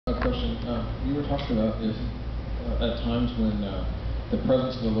you were talking about is at times when the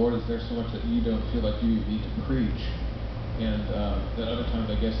presence of the Lord is there so much that you don't feel like you need to preach, and that other times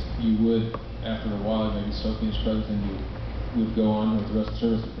I guess you would, after a while, maybe soak in His presence and you would go on with the rest of the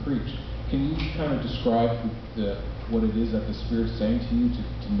service to preach. Can you kind of describe what it is that the Spirit's saying to you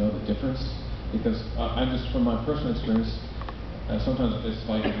to know the difference? Because I just, from my personal experience, sometimes it's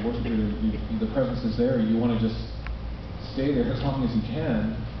like as a worship leader, the presence is there, you want to just stay there as long as you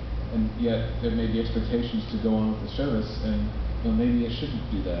can, and yet there may be expectations to go on with the service, and maybe I shouldn't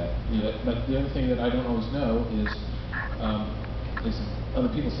do that. But the other thing that I don't always know is other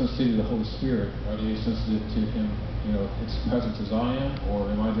people sensitive to the Holy Spirit? Are they sensitive to Him, His presence as I am,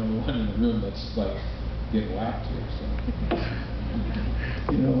 or am I the only one in the room that's like getting whacked here?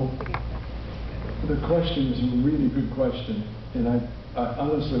 So. The question is a really good question, and I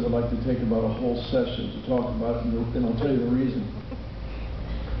honestly would like to take about a whole session to talk about it, and I'll tell you the reason.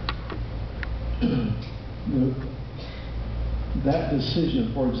 That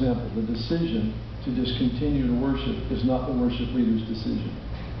decision, for example, the decision to just continue to worship is not the worship leader's decision.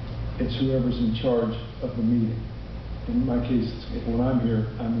 It's whoever's in charge of the meeting. In my case, when I'm here,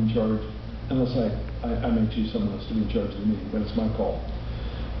 I'm in charge, unless I may choose someone else to be in charge of the meeting, but it's my call.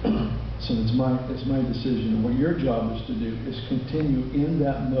 So it's my decision. And what your job is to do is continue in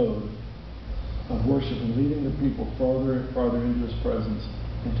that mode of worship and leading the people farther and farther into His presence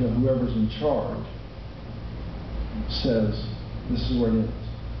until whoever's in charge says, this is where it is.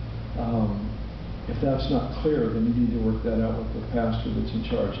 If that's not clear, then you need to work that out with the pastor that's in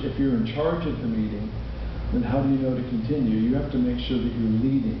charge. If you're in charge of the meeting, then how do you know to continue? You have to make sure that you're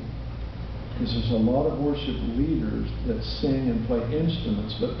leading. Because there's a lot of worship leaders that sing and play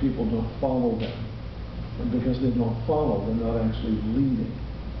instruments, but people don't follow them. And because they don't follow, they're not actually leading.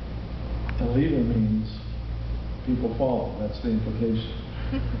 A leader means people follow. That's the implication.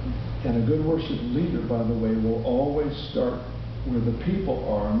 And a good worship leader, by the way, will always start where the people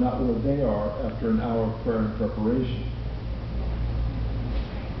are, not where they are after an hour of prayer and preparation.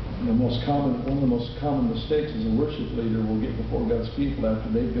 One of the most common mistakes is a worship leader will get before God's people after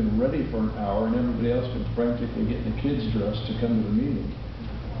they've been ready for an hour and everybody else been frantically getting the kids dressed to come to the meeting.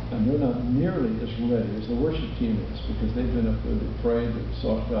 And they're not nearly as ready as the worship team is, because they've been up there, they've prayed, they've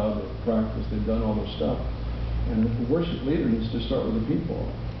sought God, they've practiced, they've done all their stuff. And the worship leader needs to start with the people.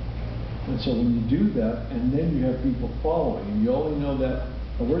 And so when you do that, and then you have people following, and you only know that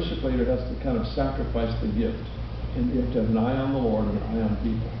a worship leader has to kind of sacrifice the gift. And you have to have an eye on the Lord and an eye on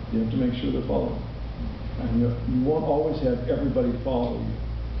people. You have to make sure they're following. And you won't always have everybody follow you.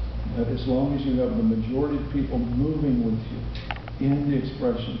 But as long as you have the majority of people moving with you in the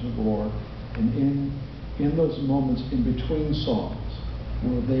expressions of the Lord, and in those moments in between songs,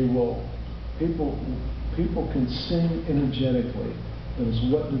 where people can sing energetically, but it's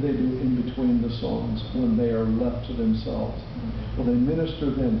what do they do in between the songs when they are left to themselves? Will they minister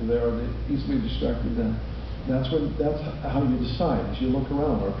then to are they easily distracted then? That's how you decide. As you look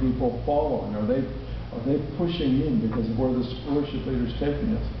around, are people following? Are they pushing in because of where this worship leader is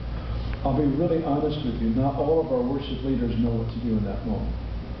taking us? I'll be really honest with you. Not all of our worship leaders know what to do in that moment.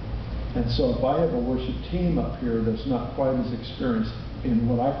 And so if I have a worship team up here that's not quite as experienced in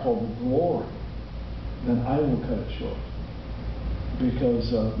what I call the glory, then I will cut it short, because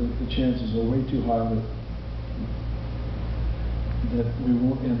the chances are way too high that we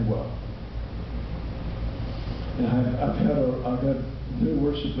won't end well. And I've had new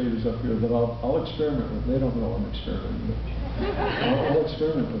worship leaders up here that I'll experiment with. They don't know I'm experimenting with. I'll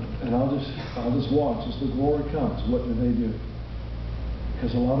experiment with them, and I'll just watch as the glory comes. What do they do?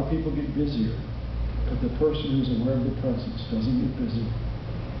 Because a lot of people get busier, but the person who's aware of the presence doesn't get busy.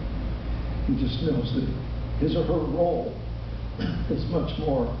 He just knows that his or her role is much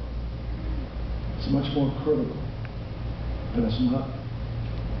more critical, but it's not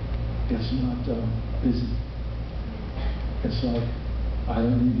busy. It's like, I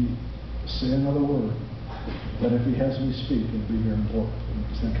don't need to say another word, but if he has me speak, it'll be very important.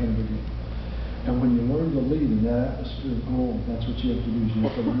 It's that kind of a deal. And when you learn to lead in that atmosphere of glory, that's what you have to do. You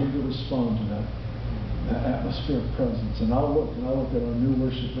have to learn to respond to that atmosphere of presence. And I'll look at our new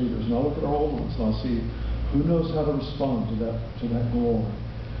worship leaders, and I'll look at our old ones, and I'll see who knows how to respond to that glory.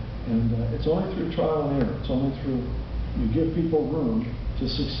 And it's only through trial and error. It's only through you give people room to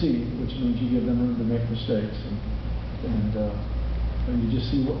succeed, which means you give them room to make mistakes. And you just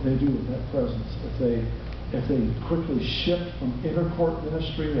see what they do with that presence. If they quickly shift from inner court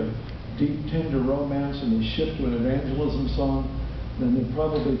ministry of deep, tender romance, and they shift to an evangelism song, then they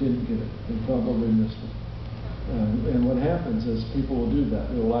probably didn't get it. They probably missed it. And what happens is people will do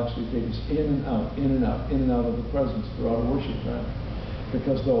that. They will actually take us in and out, in and out, in and out of the presence throughout a worship time.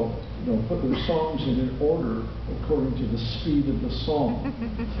 because they'll put their songs in an order according to the speed of the song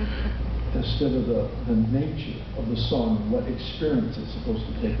instead of the nature of the song and what experience it's supposed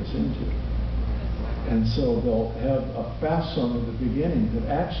to take us into. And so they'll have a fast song at the beginning that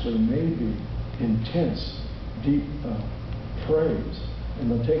actually may be intense, deep praise, and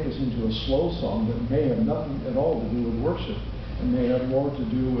they'll take us into a slow song that may have nothing at all to do with worship and may have more to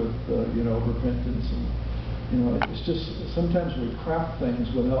do with repentance. And it's just sometimes we craft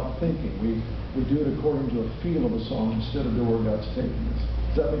things without thinking. We do it according to a feel of a song instead of where God's taking us.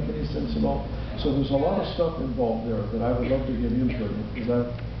 Does that make any sense at all? So there's a lot of stuff involved there that I would love to get into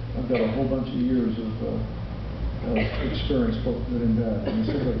because I've got a whole bunch of years of experience, both good and bad. And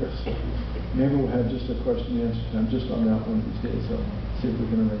so maybe we'll have just a question and answer time just on that one of these days. So see if we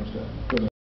can arrange that. Good.